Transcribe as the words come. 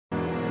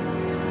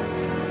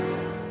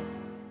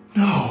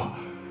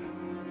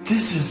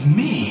This is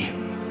me.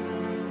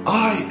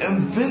 I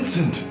am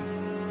Vincent.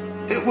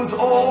 It was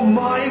all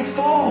my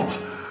fault.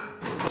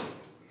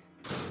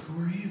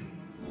 Who are you?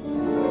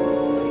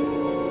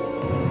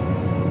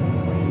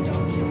 Please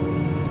don't kill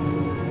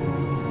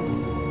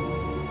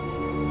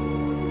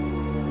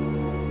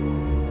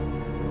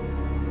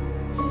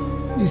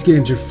me. These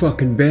games are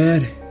fucking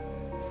bad.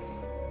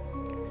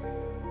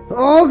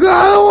 Oh God,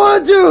 I don't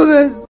want to do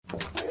this!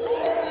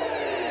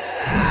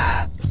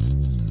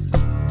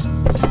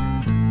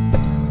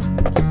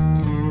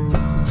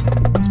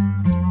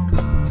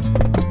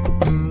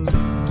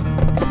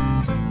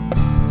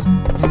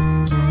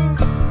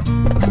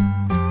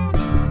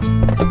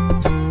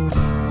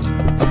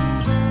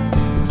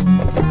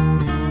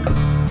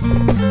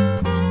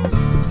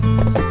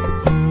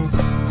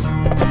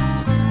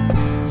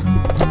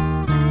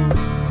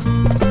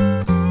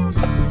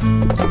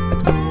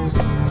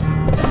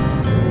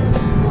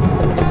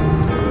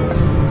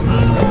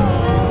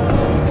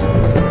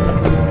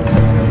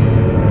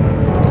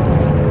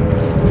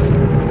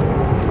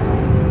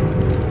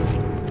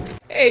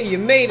 Hey, you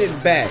made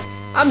it back.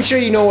 I'm sure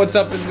you know what's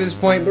up at this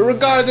point, but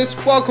regardless,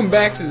 welcome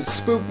back to the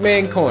Spook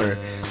Man Corner.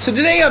 So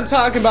today I'm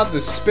talking about the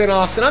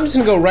spin-offs, and I'm just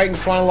gonna go right in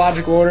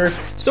chronological order.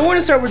 So we're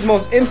gonna start with the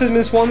most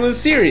infamous one of the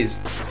series,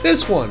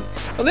 this one.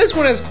 Now this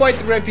one has quite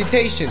the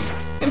reputation,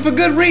 and for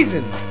good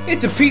reason.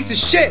 It's a piece of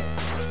shit.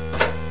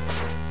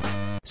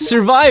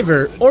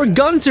 Survivor, or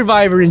Gun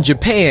Survivor in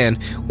Japan,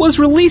 was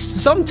released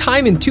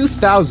sometime in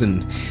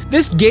 2000.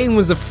 This game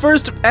was the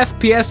first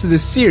FPS of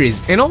this series,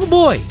 and oh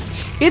boy,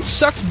 it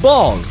sucks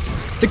balls.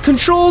 The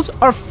controls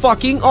are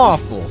fucking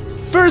awful.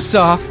 First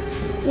off,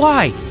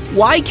 why?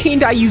 Why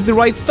can't I use the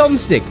right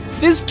thumbstick?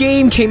 This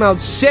game came out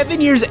 7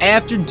 years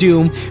after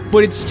Doom,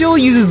 but it still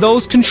uses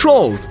those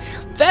controls.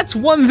 That's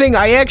one thing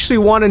I actually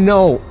want to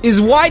know, is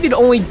why did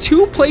only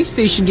 2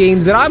 PlayStation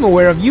games that I'm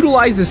aware of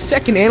utilize the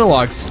second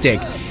analog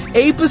stick?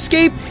 Ape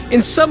Escape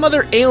and some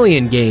other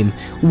Alien game.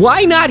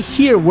 Why not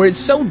here where it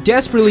so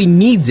desperately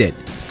needs it?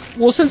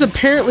 Well, since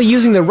apparently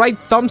using the right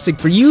thumbstick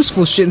for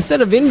useful shit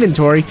instead of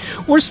inventory,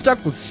 we're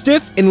stuck with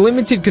stiff and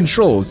limited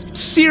controls.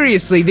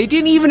 Seriously, they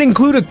didn't even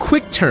include a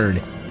quick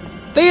turn.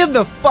 They have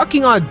the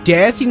fucking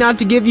audacity not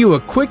to give you a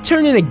quick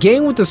turn in a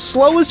game with the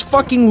slowest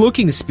fucking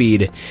looking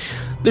speed.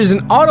 There's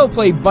an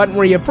autoplay button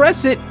where you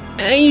press it,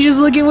 and you just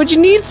look at what you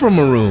need from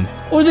a room,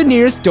 or the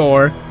nearest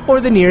door,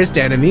 or the nearest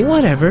enemy,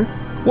 whatever.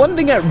 One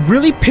thing that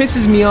really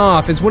pisses me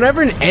off is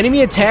whenever an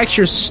enemy attacks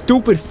your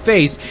stupid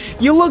face,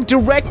 you look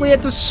directly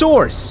at the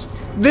source.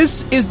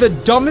 This is the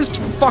dumbest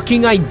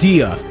fucking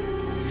idea.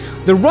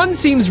 The run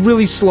seems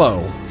really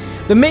slow.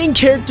 The main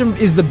character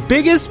is the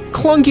biggest,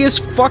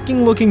 clunkiest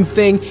fucking looking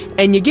thing,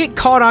 and you get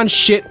caught on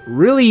shit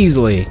really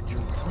easily.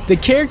 The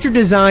character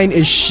design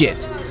is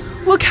shit.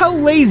 Look how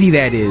lazy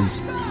that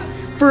is.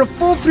 For a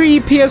full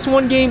 3D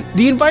PS1 game,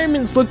 the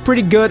environments look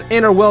pretty good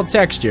and are well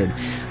textured.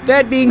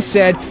 That being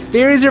said, the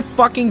areas are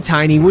fucking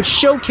tiny, which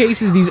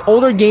showcases these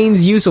older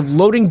games' use of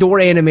loading door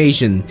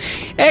animation.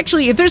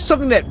 Actually, if there's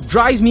something that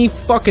drives me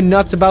fucking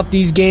nuts about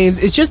these games,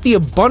 it's just the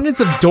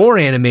abundance of door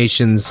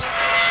animations.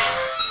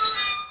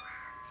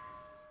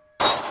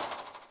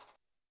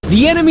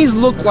 The enemies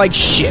look like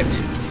shit.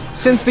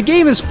 Since the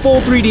game is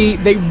full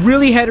 3D, they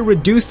really had to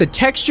reduce the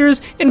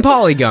textures and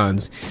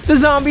polygons. The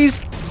zombies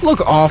look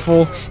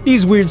awful.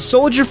 These weird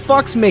soldier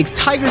fucks makes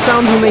tiger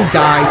sounds when they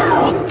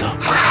die. What the?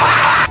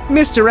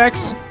 Mr.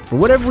 X, for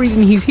whatever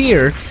reason he's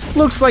here,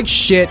 looks like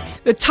shit.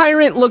 The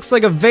Tyrant looks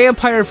like a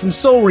vampire from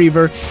Soul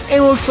Reaver,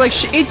 and looks like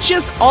shit. It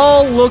just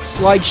all looks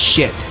like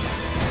shit.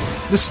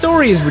 The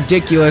story is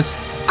ridiculous.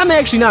 I'm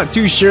actually not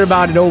too sure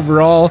about it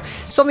overall.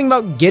 Something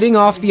about getting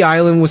off the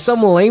island with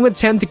some lame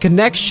attempt to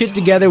connect shit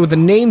together with a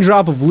name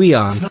drop of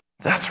Leon.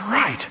 That's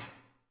right.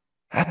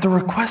 At the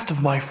request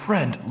of my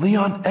friend,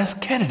 Leon S.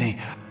 Kennedy.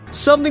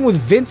 Something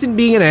with Vincent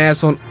being an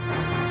asshole.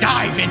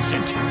 Die,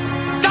 Vincent!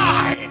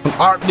 Die!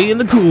 Art being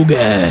the cool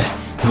guy.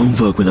 Don't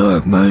fuck with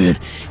Ark, man.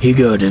 He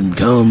got them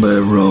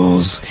combat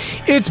rolls.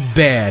 It's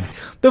bad.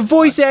 The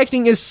voice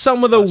acting is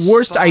some of the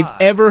worst I've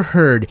ever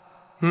heard.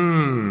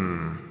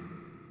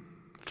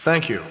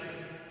 Thank you.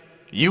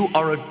 You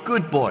are a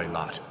good boy,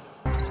 Lot.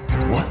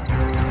 What?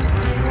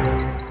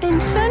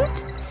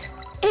 Vincent?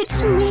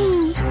 It's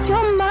me,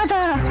 your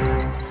mother.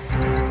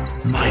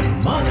 My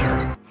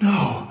mother?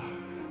 No.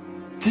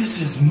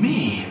 This is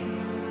me.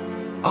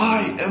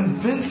 I am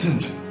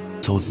Vincent.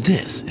 So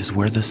this is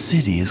where the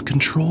city is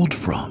controlled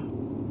from.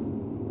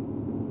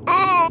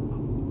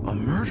 A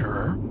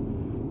murderer?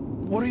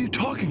 What are you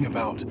talking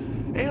about?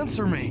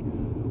 Answer me.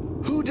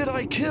 Who did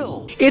I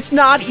kill? It's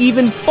not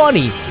even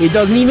funny. It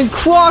doesn't even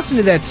cross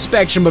into that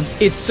spectrum of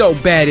it's so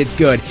bad it's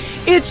good.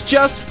 It's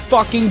just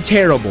fucking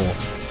terrible.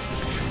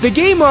 The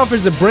game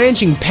offers a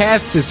branching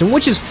path system,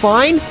 which is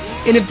fine,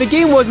 and if the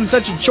game wasn't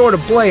such a chore to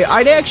play,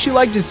 I'd actually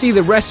like to see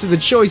the rest of the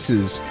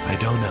choices. I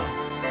don't know,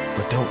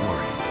 but don't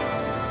worry.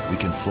 We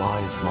can fly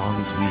as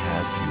long as we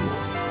have fuel.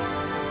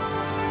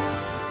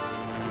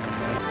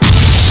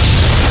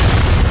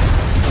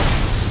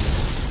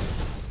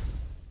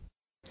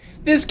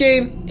 This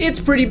game, it's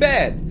pretty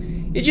bad.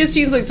 It just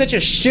seems like such a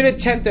shit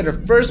attempt at a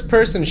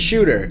first-person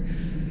shooter.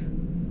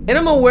 And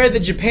I'm aware that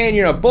Japan and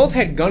Europe both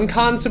had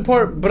gun-con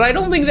support, but I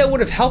don't think that would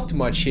have helped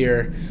much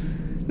here.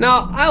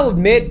 Now, I'll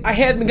admit, I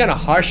had been kinda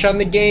harsh on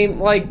the game.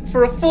 Like,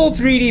 for a full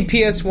 3D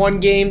PS1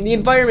 game, the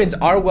environments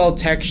are well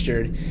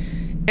textured.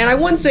 And I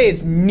wouldn't say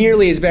it's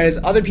nearly as bad as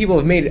other people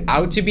have made it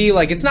out to be.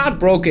 Like, it's not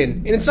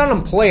broken, and it's not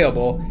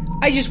unplayable.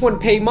 I just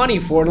wouldn't pay money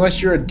for it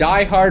unless you're a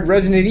die-hard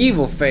Resident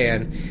Evil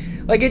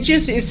fan. Like,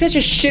 it's such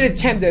a shit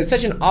attempt at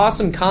such an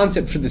awesome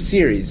concept for the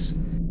series.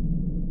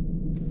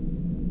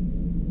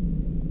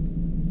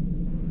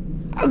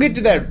 I'll get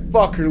to that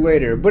fucker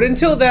later, but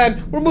until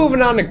then, we're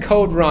moving on to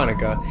Code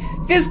Veronica.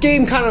 This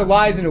game kind of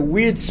lies in a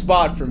weird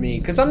spot for me,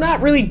 because I'm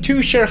not really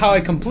too sure how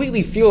I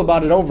completely feel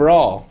about it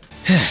overall.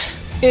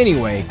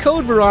 Anyway,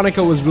 Code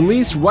Veronica was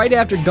released right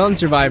after Gun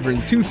Survivor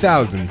in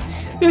 2000.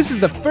 This is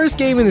the first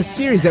game in the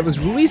series that was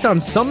released on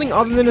something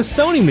other than a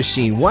Sony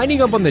machine,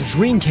 winding up on the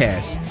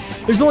Dreamcast.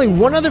 There's only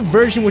one other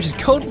version, which is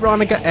Code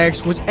Veronica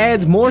X, which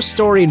adds more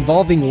story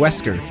involving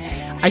Wesker.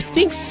 I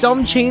think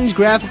some changed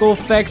graphical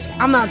effects,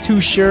 I'm not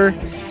too sure.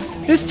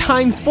 This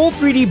time, full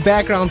 3D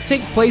backgrounds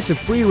take place of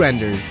free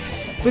renders,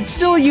 but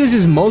still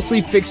uses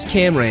mostly fixed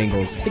camera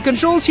angles. The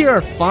controls here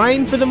are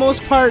fine for the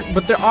most part,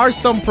 but there are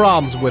some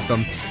problems with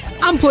them.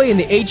 I'm playing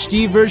the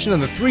HD version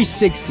on the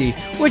 360,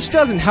 which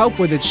doesn't help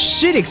with its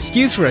shit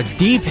excuse for a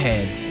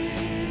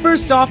D-pad.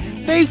 First off,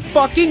 they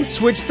fucking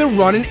switched the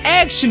run and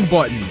action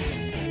buttons.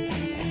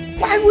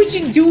 Why would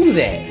you do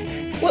that?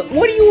 What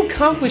do you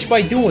accomplish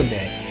by doing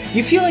that?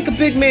 You feel like a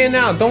big man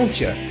now, don't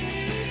you?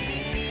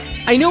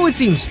 I know it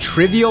seems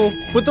trivial,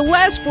 but the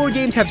last 4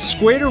 games have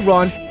square to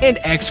run and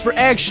X for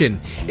action.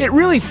 It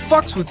really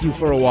fucks with you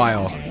for a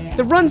while.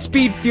 The run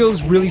speed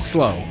feels really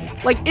slow.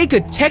 Like, it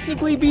could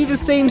technically be the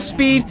same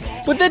speed,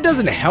 but that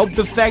doesn't help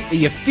the fact that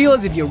you feel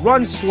as if you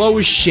run slow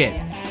as shit.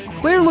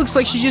 Claire looks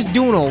like she's just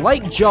doing a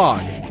light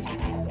jog.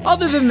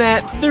 Other than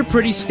that, they're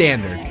pretty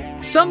standard.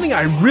 Something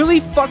I really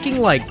fucking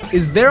like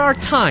is there are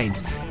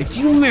times, if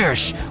you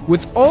mash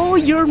with all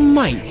your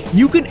might,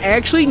 you can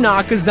actually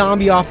knock a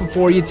zombie off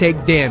before you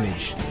take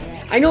damage.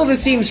 I know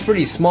this seems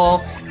pretty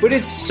small, but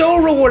it's so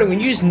rewarding when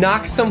you just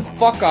knock some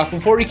fuck off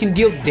before he can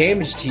deal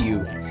damage to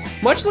you.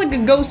 Much like a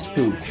ghost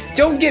spook.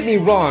 Don't get me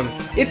wrong,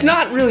 it's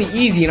not really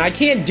easy and I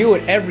can't do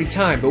it every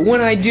time, but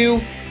when I do,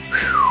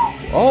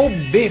 whew, oh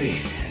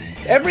baby.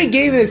 Every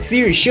game in this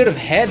series should have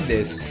had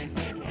this.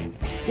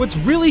 What's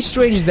really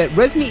strange is that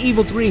Resident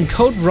Evil 3 and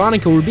Code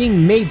Veronica were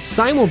being made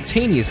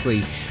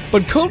simultaneously,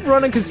 but Code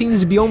Veronica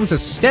seems to be almost a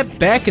step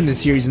back in the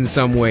series in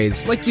some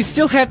ways. Like, you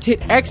still have to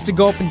hit X to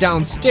go up and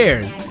down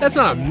stairs. That's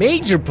not a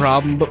major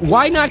problem, but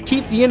why not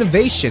keep the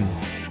innovation?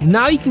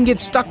 Now you can get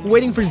stuck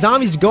waiting for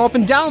zombies to go up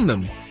and down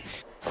them.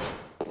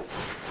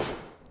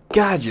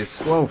 God, you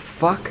slow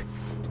fuck.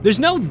 There's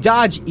no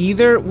dodge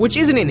either, which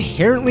isn't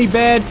inherently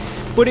bad,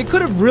 but it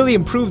could have really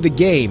improved the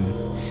game.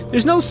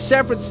 There's no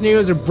separate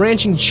scenarios or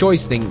branching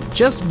choice thing,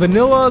 just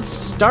vanilla,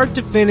 start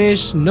to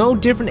finish, no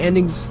different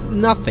endings,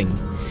 nothing.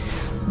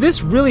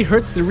 This really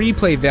hurts the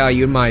replay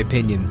value in my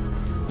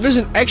opinion. There's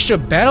an extra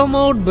battle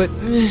mode, but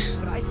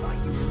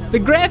the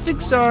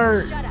graphics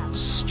are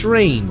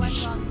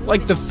strange.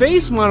 Like, the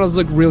face models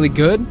look really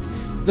good,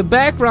 the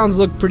backgrounds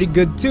look pretty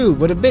good too,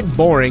 but a bit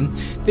boring.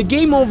 The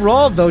game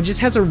overall though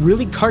just has a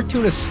really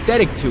cartoon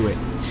aesthetic to it.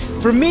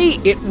 For me,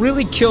 it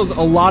really kills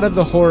a lot of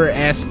the horror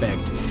aspect.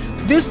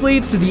 This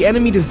leads to the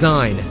enemy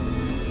design.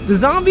 The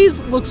zombies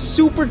look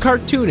super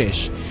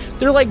cartoonish.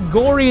 They're like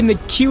gory in the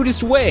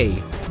cutest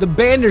way. The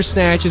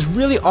Bandersnatch is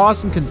really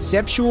awesome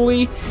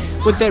conceptually,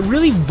 but that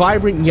really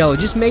vibrant yellow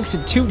just makes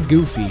it too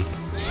goofy.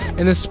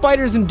 And the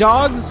spiders and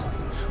dogs?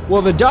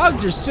 Well, the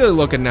dogs are silly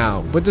looking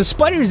now, but the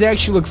spiders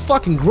actually look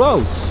fucking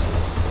gross.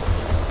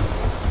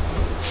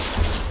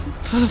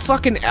 For the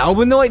fucking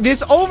albinoid,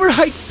 this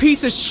overhyped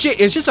piece of shit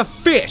is just a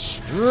fish.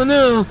 Oh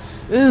no,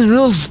 this is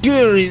real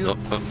scary.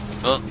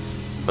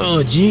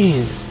 Oh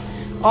jeez.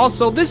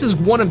 Also, this is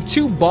one of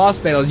 2 boss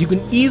battles you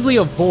can easily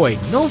avoid.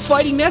 No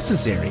fighting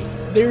necessary.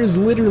 There is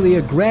literally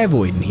a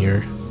Gravoid in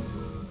here.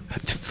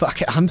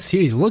 Fuck, I'm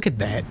serious, look at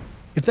that.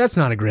 If that's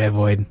not a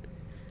Gravoid,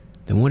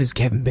 then what is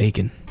Kevin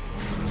Bacon?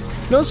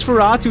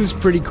 Nosferatu is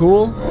pretty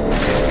cool.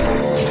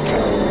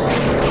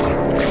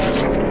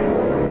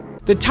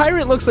 The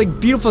Tyrant looks like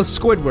beautiful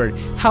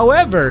Squidward.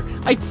 However,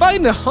 I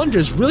find the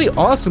Hunters really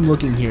awesome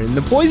looking here, and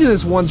the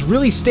poisonous ones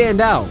really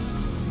stand out.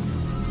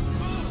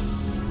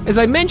 As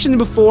I mentioned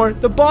before,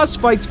 the boss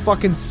fights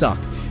fucking suck.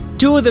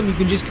 2 of them you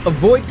can just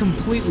avoid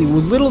completely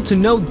with little to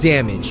no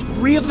damage.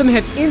 3 of them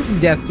have instant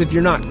deaths if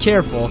you're not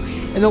careful.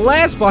 And the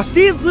last boss,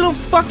 these little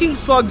fucking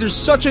slugs are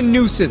such a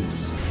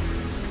nuisance.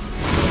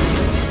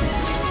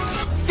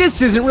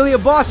 This isn't really a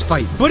boss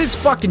fight, but it's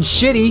fucking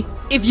shitty.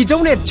 If you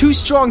don't have 2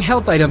 strong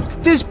health items,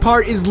 this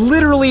part is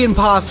literally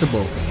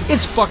impossible.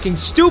 It's fucking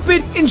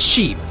stupid and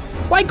cheap.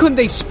 Why couldn't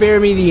they spare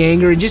me the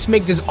anger and just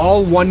make this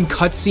all one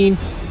cutscene?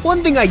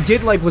 One thing I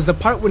did like was the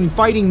part when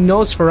fighting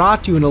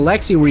Nosferatu and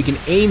Alexei where you can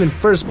aim in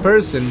first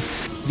person.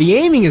 The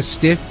aiming is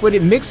stiff, but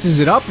it mixes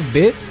it up a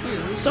bit.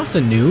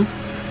 Something new.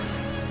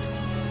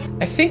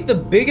 I think the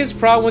biggest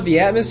problem with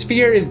the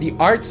atmosphere is the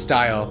art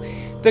style.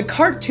 The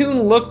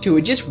cartoon look to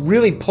it just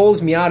really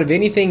pulls me out of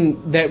anything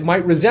that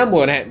might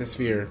resemble an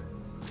atmosphere.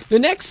 The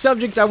next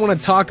subject I want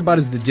to talk about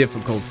is the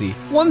difficulty.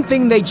 One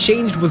thing they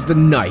changed was the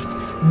knife.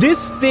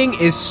 This thing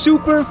is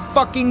super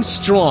fucking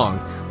strong.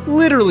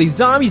 Literally,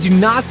 zombies do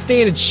not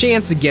stand a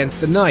chance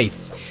against the knife.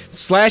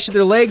 Slash at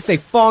their legs, they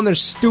fall on their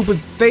stupid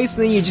face,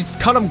 and then you just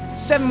cut them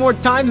 7 more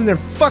times and they're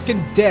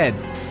fucking dead.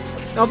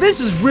 Now this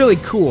is really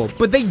cool,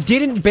 but they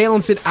didn't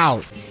balance it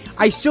out.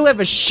 I still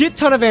have a shit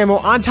ton of ammo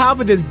on top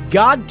of this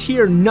god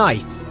tier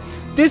knife.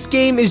 This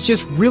game is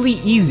just really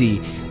easy,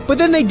 but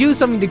then they do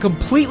something to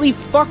completely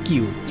fuck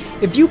you.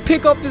 If you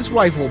pick up this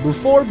rifle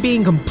before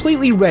being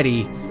completely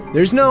ready,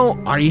 there's no,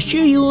 "Are you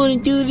sure you want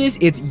to do this?"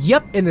 It's,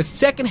 "Yep," and the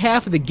second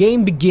half of the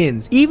game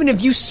begins. Even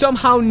if you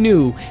somehow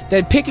knew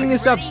that picking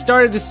this up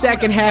started the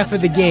second half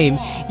of the game,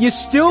 you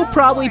still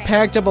probably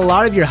packed up a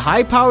lot of your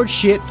high-powered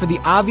shit for the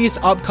obvious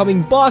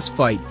upcoming boss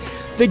fight.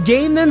 The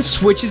game then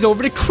switches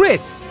over to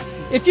Chris.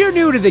 If you're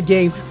new to the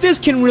game, this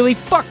can really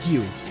fuck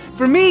you.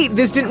 For me,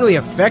 this didn't really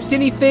affect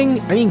anything.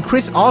 I mean,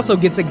 Chris also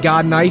gets a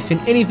god knife and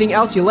anything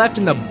else you left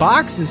in the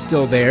box is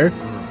still there.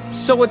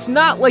 So it's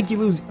not like you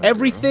lose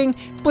everything,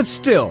 but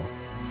still.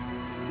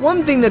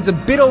 One thing that's a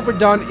bit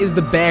overdone is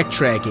the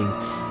backtracking.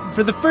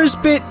 For the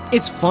first bit,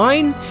 it's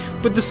fine,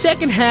 but the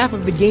second half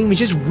of the game is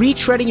just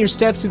retreading your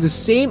steps through the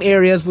same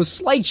areas with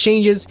slight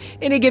changes,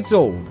 and it gets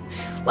old.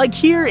 Like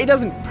here, it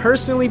doesn't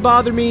personally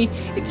bother me,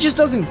 it just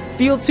doesn't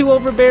feel too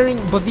overbearing,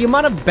 but the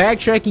amount of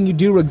backtracking you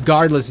do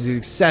regardless is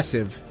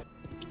excessive.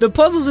 The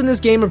puzzles in this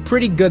game are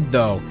pretty good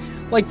though.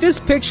 Like this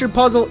picture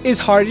puzzle is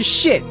hard as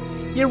shit.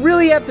 You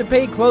really have to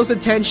pay close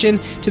attention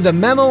to the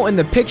memo and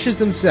the pictures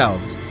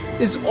themselves.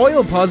 This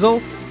oil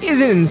puzzle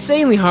isn't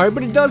insanely hard,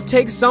 but it does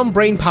take some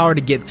brain power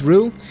to get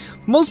through.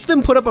 Most of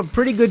them put up a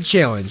pretty good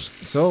challenge,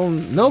 so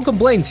no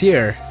complaints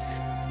here.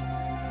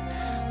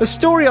 The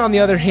story, on the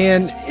other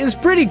hand, is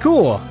pretty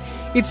cool.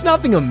 It's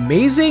nothing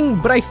amazing,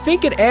 but I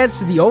think it adds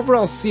to the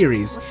overall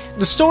series.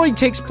 The story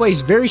takes place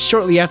very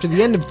shortly after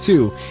the end of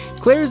 2.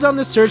 Claire is on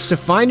the search to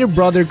find her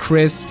brother,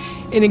 Chris,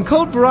 and in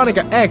Code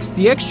Veronica X,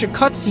 the extra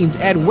cutscenes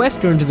add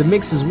Wesker into the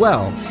mix as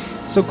well.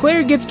 So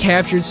Claire gets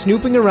captured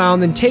snooping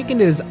around and taken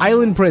to this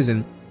island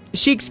prison.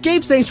 She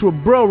escapes thanks to her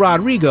bro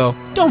Rodrigo.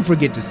 Don't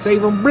forget to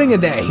save him, bring her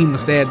that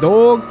hemostat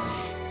dog.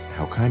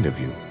 How kind of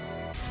you.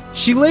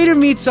 She later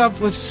meets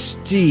up with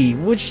Steve,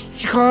 which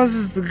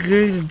causes the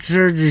game to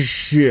turn to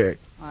shit.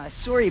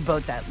 Sorry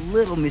about that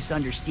little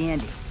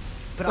misunderstanding.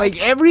 But like,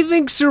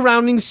 everything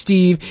surrounding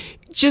Steve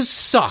just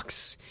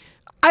sucks.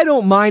 I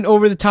don't mind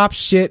over-the-top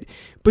shit,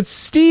 but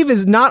Steve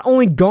has not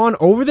only gone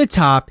over the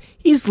top,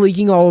 he's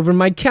leaking all over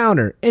my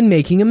counter and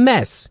making a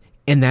mess.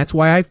 And that's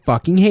why I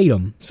fucking hate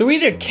him. So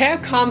either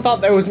Capcom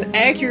thought that was an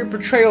accurate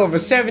portrayal of a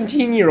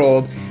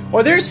 17-year-old,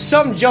 or there's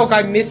some joke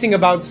I'm missing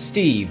about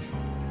Steve.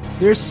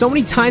 There's so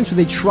many times where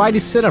they try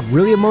to set up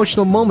really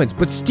emotional moments,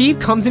 but Steve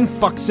comes and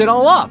fucks it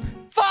all up.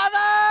 Father!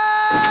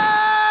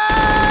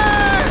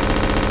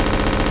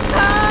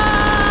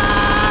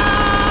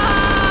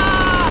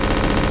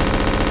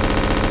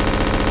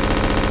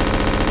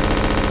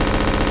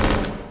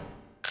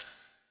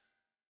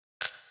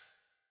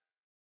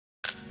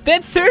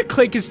 That third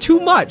click is too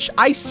much.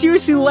 I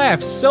seriously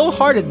laughed so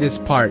hard at this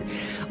part.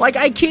 Like,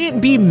 I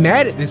can't be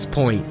mad at this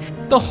point.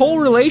 The whole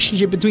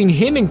relationship between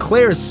him and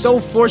Claire is so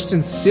forced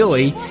and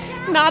silly.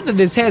 Not that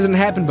this hasn't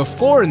happened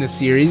before in the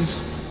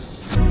series.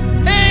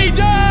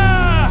 Ada!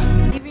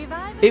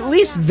 At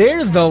least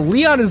there, though,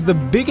 Leon is the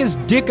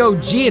biggest dick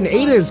OG and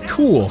Ada is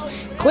cool.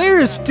 Claire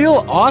is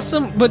still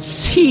awesome, but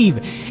Steve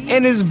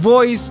and his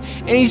voice,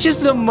 and he's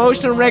just an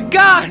emotional wreck.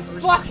 God,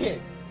 fuck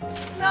it!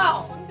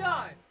 No, I'm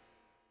done.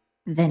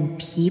 Then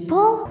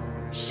people?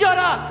 Shut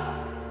up!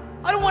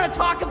 I don't want to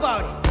talk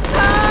about it!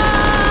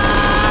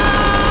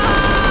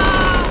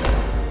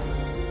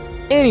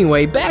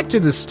 Anyway, back to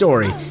the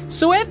story.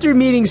 So after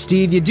meeting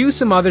Steve, you do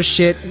some other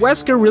shit.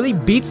 Wesker really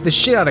beats the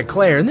shit out of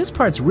Claire, and this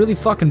part's really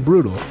fucking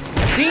brutal.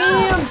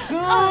 Damn,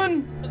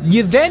 son!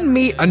 You then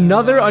meet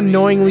another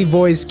annoyingly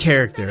voiced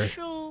character.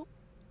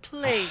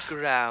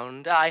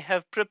 Playground I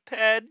have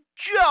prepared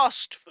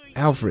just for you.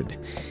 Alfred.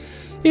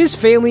 His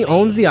family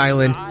owns the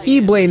island. He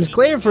blames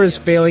Claire for his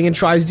failing and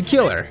tries to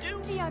kill her.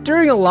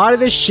 During a lot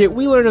of this shit,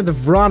 we learn of the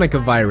Veronica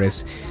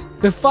virus.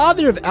 The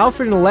father of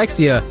Alfred and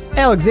Alexia,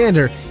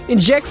 Alexander,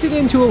 injects it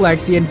into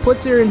Alexia and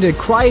puts her into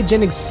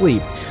cryogenic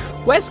sleep.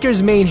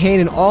 Wesker's main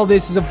hand in all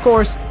this is, of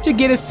course, to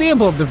get a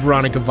sample of the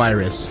Veronica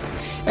virus.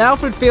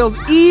 Alfred fails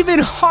even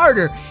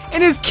harder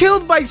and is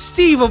killed by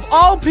Steve of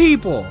all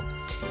people.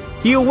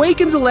 He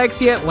awakens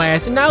Alexia at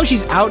last, and now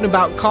she's out and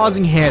about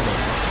causing havoc.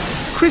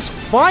 Chris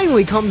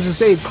finally comes to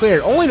save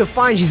Claire, only to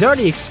find she's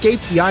already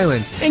escaped the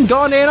island and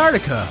gone to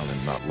Antarctica.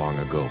 Not long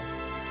ago.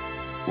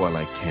 While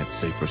I can't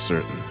say for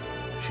certain,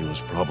 she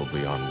was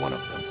probably on one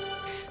of them.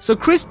 So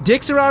Chris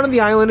dicks around on the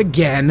island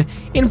again,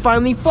 and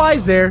finally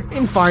flies there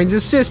and finds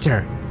his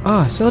sister.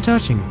 Ah, so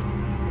touching.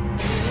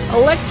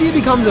 Alexia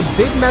becomes a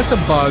big mess of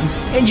bugs,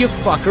 and you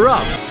fuck her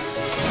up.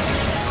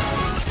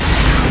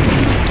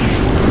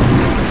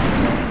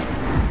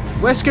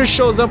 Wesker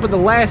shows up at the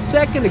last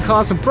second to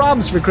cause some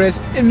problems for Chris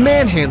and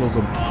manhandles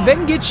him,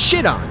 then gets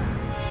shit on.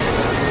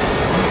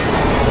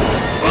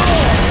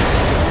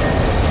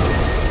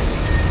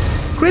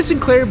 Chris and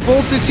Claire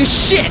both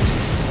just shit!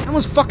 I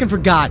almost fucking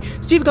forgot.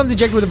 Steve becomes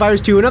injected with the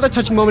virus too, another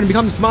touching moment and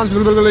becomes mom's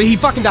he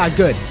fucking died,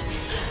 good.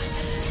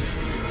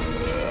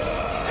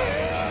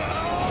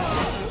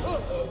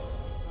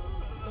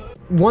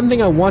 One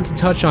thing I want to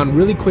touch on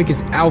really quick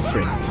is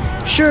Alfred.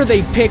 Sure,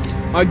 they picked,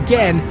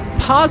 again,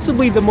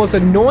 possibly the most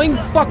annoying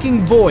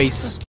fucking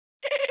voice.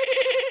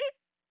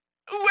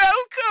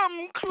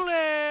 Welcome,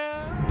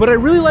 Claire. But I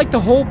really like the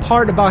whole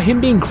part about him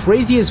being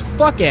crazy as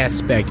fuck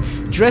aspect,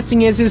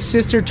 dressing as his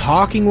sister,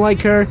 talking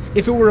like her.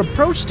 If it were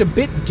approached a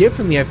bit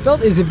differently, I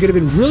felt as if it could have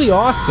been really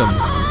awesome.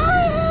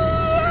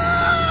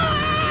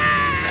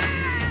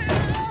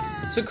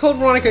 So Code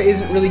Veronica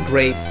isn't really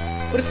great,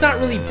 but it's not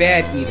really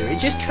bad either. It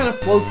just kind of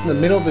floats in the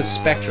middle of the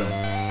spectrum.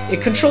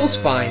 It controls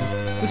fine,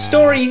 the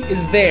story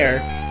is there,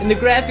 and the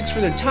graphics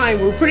for their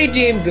time were pretty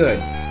damn good,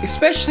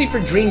 especially for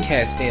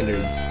Dreamcast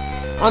standards.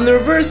 On the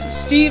reverse,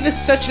 Steve is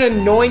such an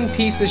annoying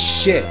piece of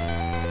shit.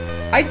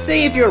 I'd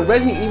say if you're a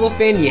Resident Evil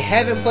fan and you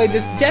haven't played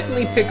this,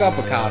 definitely pick up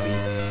a copy.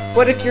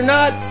 But if you're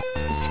not,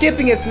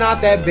 skipping it's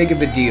not that big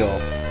of a deal.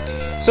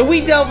 So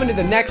we delve into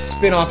the next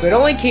spin-off that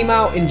only came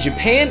out in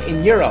Japan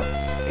and Europe.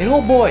 And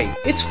oh boy,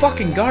 it's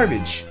fucking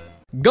garbage.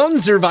 Gun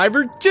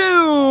Survivor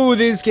 2!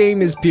 This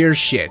game is pure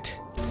shit.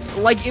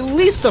 Like, at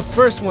least the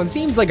first one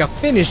seems like a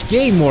finished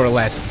game, more or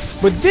less.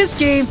 But this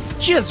game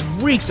just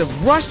reeks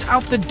of rushed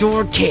out the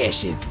door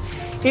cash-in.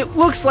 It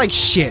looks like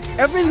shit.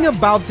 Everything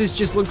about this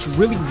just looks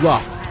really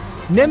rough.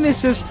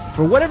 Nemesis,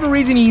 for whatever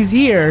reason he's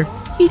here,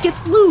 he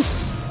gets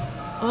loose.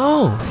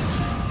 Oh,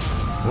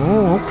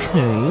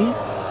 okay.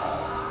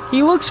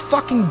 He looks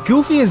fucking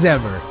goofy as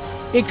ever.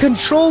 It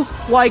controls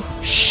like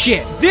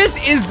shit. This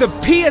is the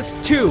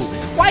PS2.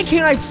 Why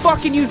can't I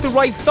fucking use the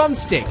right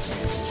thumbstick?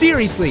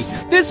 Seriously,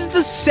 this is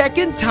the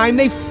second time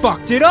they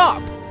fucked it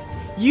up.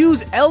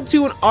 Use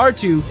L2 and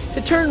R2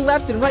 to turn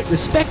left and right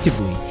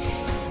respectively.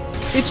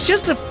 It's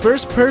just a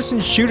first-person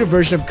shooter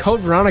version of Code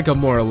Veronica,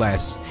 more or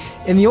less.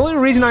 And the only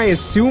reason I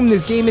assume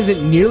this game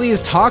isn't nearly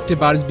as talked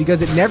about is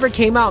because it never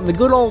came out in the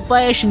good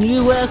old-fashioned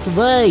US of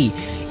A.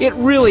 It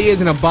really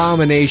is an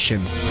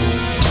abomination.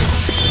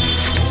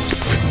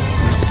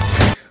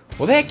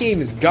 Well, that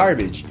game is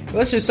garbage,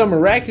 unless there's some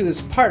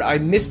miraculous part I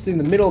missed in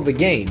the middle of the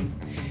game.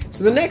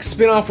 So the next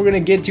spin-off we're gonna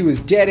get to is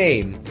Dead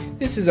Aim.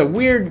 This is a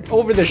weird,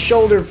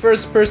 over-the-shoulder,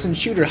 first-person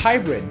shooter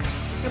hybrid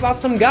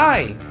about some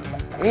guy.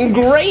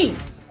 Great!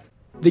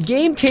 The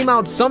game came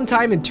out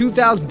sometime in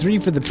 2003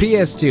 for the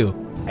PS2.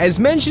 As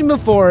mentioned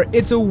before,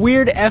 it's a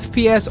weird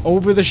FPS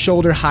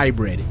over-the-shoulder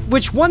hybrid,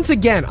 which once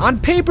again, on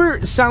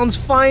paper, sounds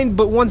fine,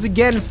 but once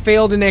again,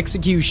 failed in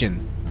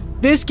execution.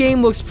 This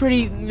game looks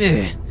pretty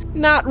meh.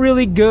 Not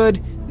really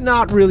good,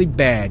 not really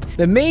bad.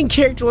 The main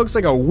character looks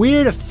like a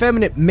weird,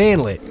 effeminate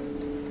manlet.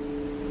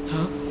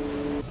 Huh?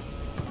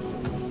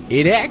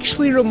 It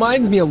actually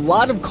reminds me a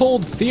lot of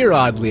Cold Fear,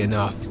 oddly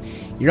enough.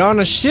 You're on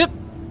a ship,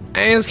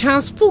 and it's kind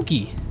of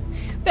spooky.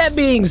 That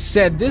being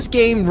said, this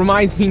game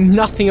reminds me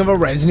nothing of a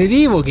Resident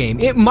Evil game.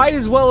 It might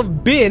as well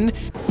have been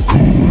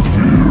Cold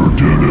Fear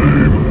Dead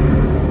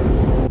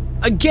Aim.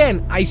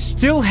 Again, I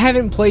still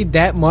haven't played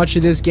that much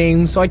of this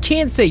game, so I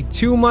can't say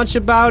too much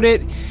about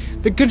it.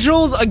 The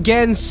controls,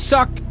 again,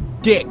 suck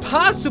dick.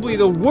 Possibly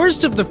the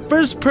worst of the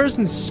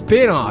first-person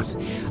spin-offs.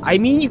 I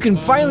mean, you can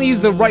finally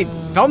use the right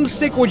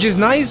thumbstick, which is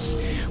nice,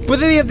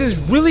 but then you have this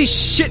really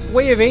shit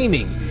way of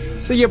aiming.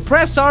 So you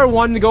press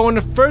R1 to go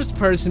into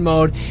first-person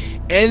mode,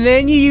 and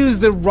then you use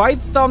the right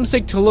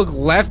thumbstick to look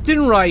left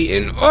and right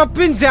and up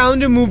and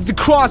down to move the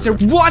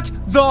crosshair. What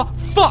the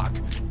fuck?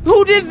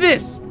 Who did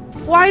this?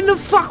 Why in the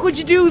fuck would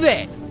you do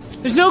that?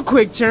 There's no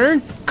quick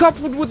turn,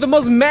 coupled with the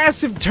most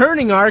massive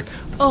turning arc.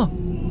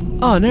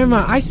 Oh, never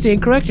mind, I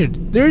stand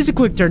corrected. There is a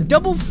quick turn.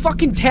 Double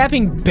fucking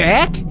tapping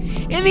back?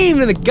 And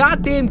even the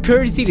goddamn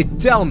courtesy to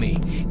tell me.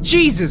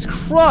 Jesus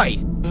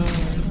Christ!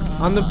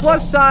 On the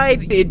plus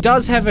side, it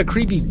does have a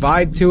creepy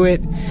vibe to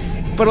it,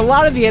 but a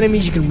lot of the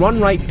enemies you can run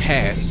right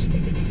past.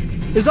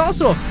 There's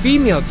also a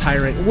female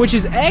tyrant, which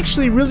is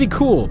actually really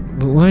cool.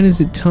 But why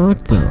does it talk,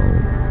 though?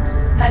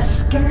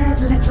 As scared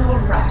little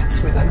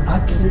rats with an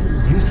ugly,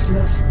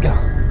 useless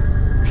gun.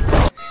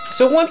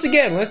 So once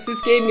again, unless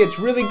this game gets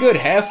really good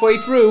halfway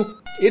through,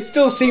 it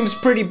still seems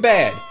pretty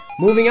bad.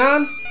 Moving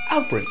on,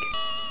 Outbreak.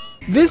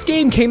 This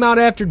game came out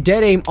after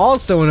Dead Aim,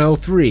 also in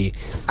 03.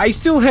 I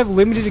still have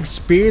limited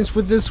experience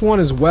with this one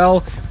as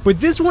well, but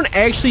this one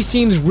actually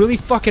seems really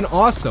fucking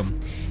awesome.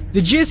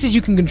 The gist is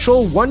you can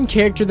control one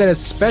character that has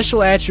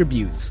special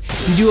attributes.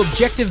 You do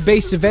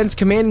objective-based events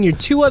commanding your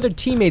two other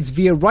teammates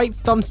via right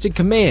thumbstick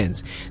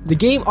commands. The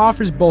game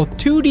offers both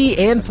 2D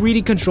and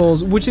 3D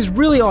controls, which is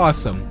really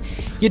awesome.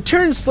 You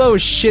turn slow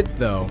as shit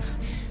though.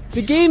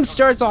 The game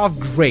starts off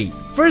great.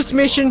 First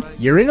mission,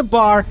 you're in a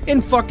bar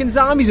and fucking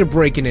zombies are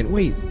breaking in.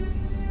 Wait,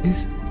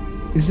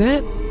 is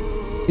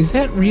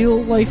that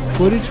real life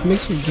footage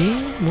mixed with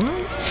game?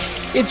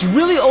 What? It's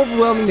really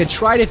overwhelming to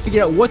try to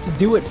figure out what to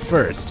do at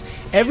first.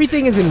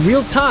 Everything is in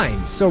real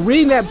time, so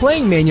reading that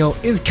playing manual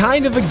is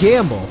kind of a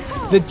gamble.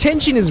 The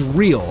tension is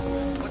real.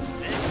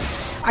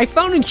 I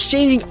found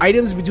exchanging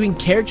items between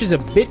characters a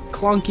bit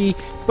clunky,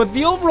 but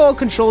the overall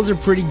controls are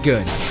pretty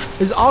good.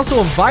 There's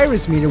also a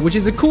virus meter, which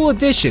is a cool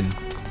addition.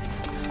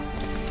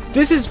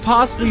 This is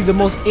possibly the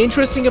most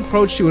interesting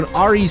approach to an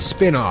RE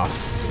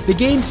spin-off. The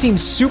game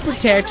seems super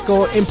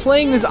tactical, and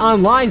playing this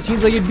online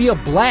seems like it'd be a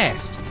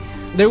blast.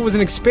 There was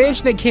an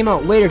expansion that came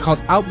out later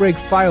called Outbreak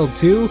File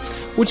 2,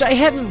 which I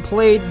haven't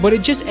played, but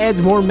it just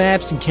adds more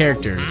maps and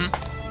characters.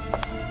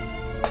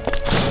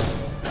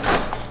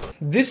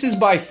 This is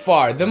by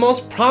far the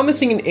most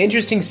promising and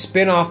interesting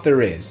spin-off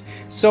there is.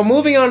 So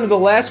moving on to the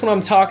last one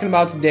I'm talking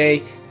about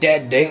today,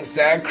 That Dank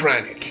Side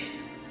Chronic.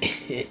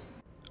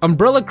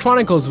 Umbrella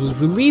Chronicles was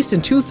released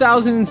in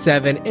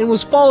 2007 and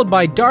was followed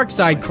by Dark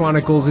Side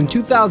Chronicles in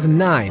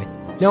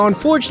 2009. Now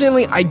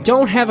unfortunately I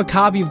don't have a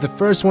copy of the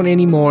first one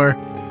anymore,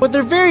 but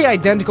they're very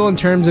identical in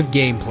terms of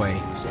gameplay.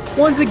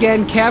 Once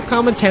again,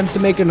 Capcom attempts to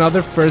make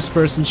another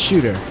first-person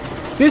shooter.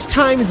 This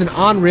time it's an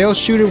on-rail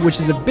shooter, which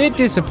is a bit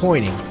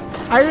disappointing.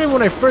 I remember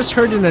when I first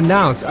heard it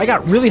announced, I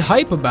got really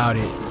hype about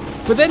it,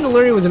 but then to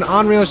learn it was an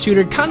on-rail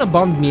shooter kinda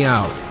bummed me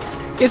out.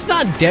 It's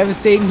not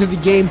devastating to the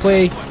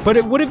gameplay, but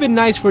it would have been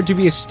nice for it to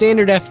be a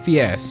standard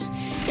FPS.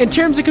 In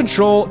terms of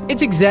control,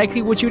 it's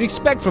exactly what you would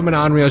expect from an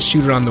on-rail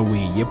shooter on the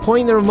Wii. You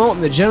point the remote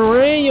in the general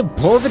area and you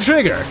pull the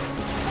trigger.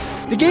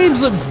 The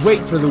games look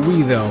great for the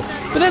Wii though,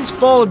 but that's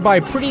followed by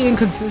a pretty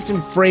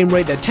inconsistent frame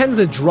rate that tends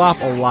to drop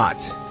a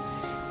lot.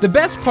 The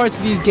best parts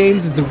of these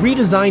games is the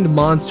redesigned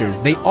monsters.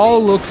 They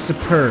all look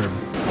superb.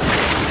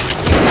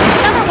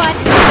 Another one.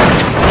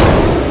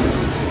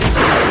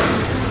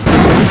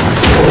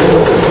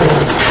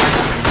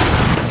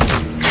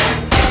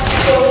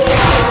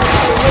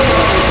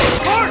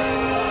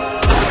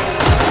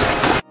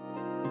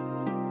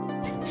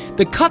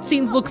 The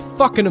cutscenes look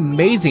fucking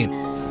amazing.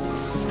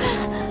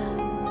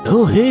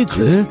 Oh, hey,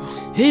 Claire.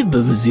 Hey,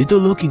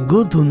 Babazito, looking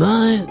good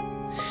tonight.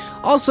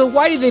 Also,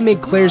 why did they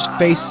make Claire's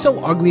face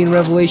so ugly in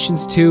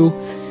Revelations 2?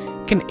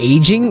 Can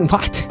aging?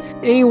 What?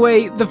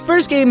 Anyway, the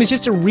first game is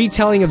just a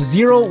retelling of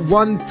 0,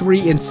 1,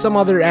 3, and some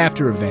other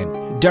after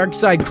event. Dark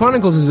Side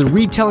Chronicles is a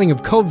retelling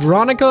of Code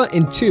Veronica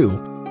and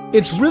 2.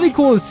 It's really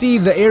cool to see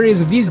the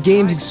areas of these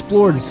games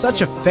explored in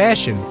such a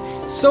fashion.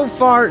 So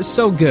far,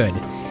 so good.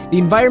 The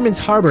environments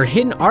harbor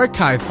hidden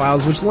archive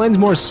files which lends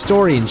more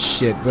story and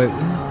shit, but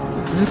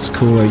that's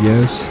cool, I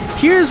guess.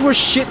 Here's where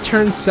shit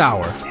turns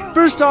sour.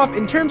 First off,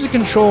 in terms of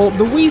control,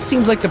 the Wii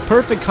seems like the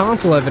perfect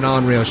console of an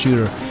on-rail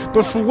shooter,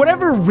 but for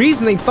whatever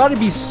reason they thought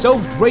it'd be so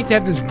great to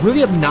have this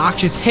really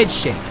obnoxious head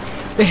shake.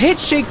 The head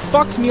shake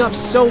fucks me up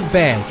so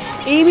bad.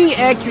 Aiming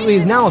accurately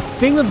is now a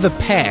thing of the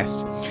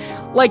past.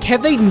 Like,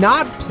 have they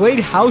not played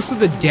House of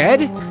the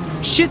Dead?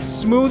 Shit's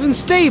smooth and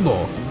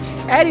stable.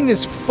 Adding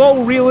this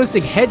faux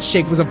realistic head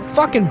shake was a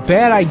fucking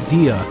bad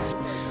idea.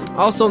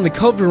 Also, in the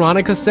Code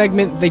Veronica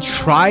segment, they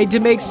tried to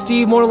make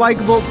Steve more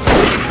likable,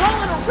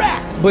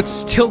 but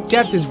still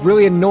kept his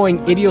really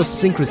annoying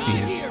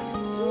idiosyncrasies.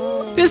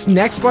 This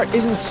next part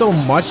isn't so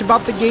much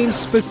about the game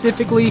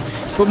specifically,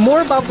 but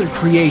more about their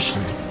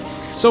creation.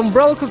 So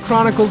Umbrella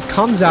Chronicles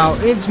comes out,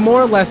 and it's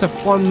more or less a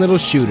fun little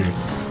shooter.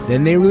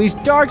 Then they release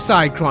Dark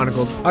Side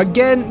Chronicles.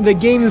 Again, the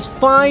game is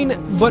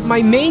fine, but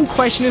my main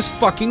question is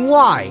fucking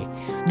why?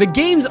 The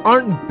games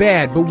aren't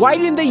bad, but why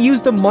didn't they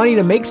use the money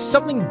to make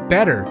something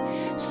better?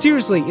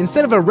 Seriously,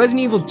 instead of a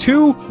Resident Evil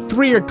 2,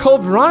 3, or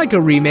Code Veronica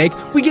remake,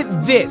 we get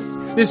this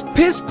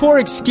piss-poor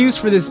excuse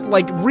for this,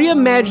 like,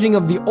 reimagining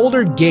of the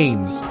older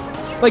games.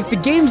 Like, the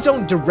games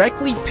don't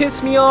directly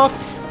piss me off,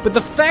 but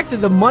the fact that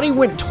the money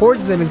went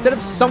towards them instead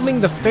of something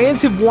the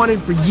fans have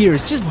wanted for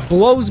years just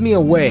blows me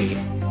away.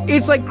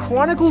 It's like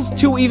Chronicles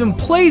 2 even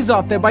plays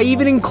off that by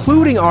even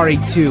including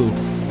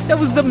RE2. That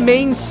was the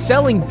main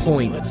selling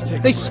point.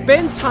 They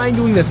spent time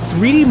doing the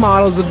 3D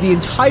models of the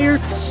entire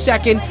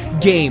second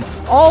game.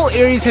 All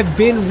areas have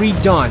been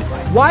redone.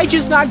 Why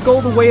just not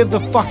go the way of the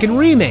fucking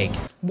remake?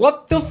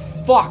 What the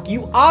fuck?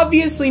 You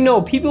obviously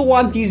know people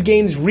want these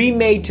games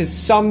remade to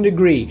some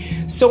degree.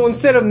 So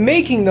instead of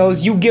making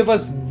those, you give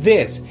us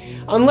this.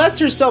 Unless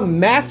there's some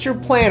master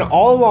plan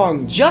all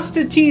along just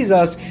to tease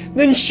us,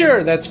 then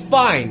sure, that's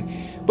fine.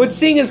 But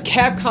seeing as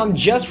Capcom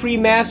just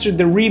remastered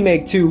the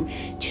remake to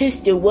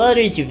test the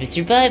waters of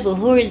survival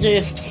horror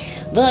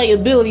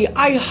viability,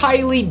 I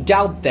highly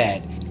doubt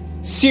that.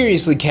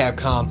 Seriously,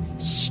 Capcom,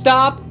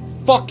 stop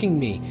fucking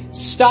me.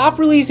 Stop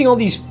releasing all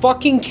these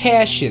fucking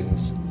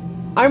cash-ins.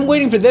 I'm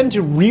waiting for them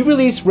to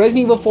re-release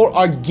Resident Evil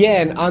 4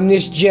 again on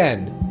this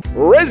gen.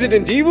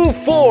 Resident Evil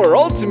 4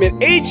 Ultimate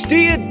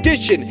HD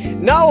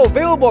Edition, now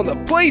available on the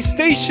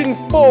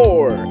PlayStation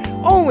 4.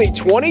 Only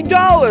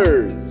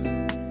 $20.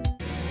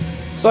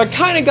 So I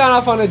kinda got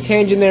off on a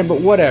tangent there,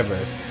 but whatever.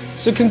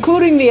 So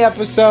concluding the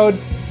episode,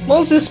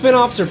 most of the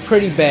spin-offs are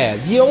pretty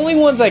bad. The only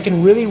ones I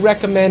can really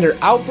recommend are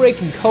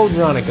Outbreak and Code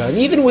Veronica. And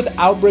even with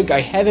Outbreak, I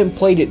haven't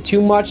played it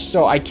too much,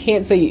 so I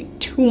can't say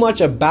too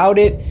much about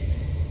it.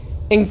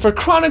 And for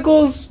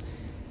Chronicles,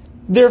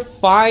 they're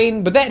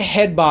fine, but that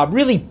head bob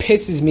really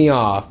pisses me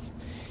off.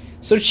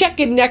 So check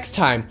in next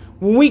time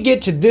when we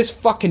get to this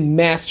fucking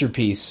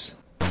masterpiece.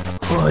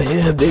 Oh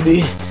yeah,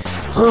 baby.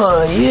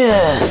 Oh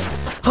yeah.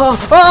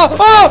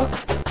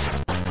 Oh!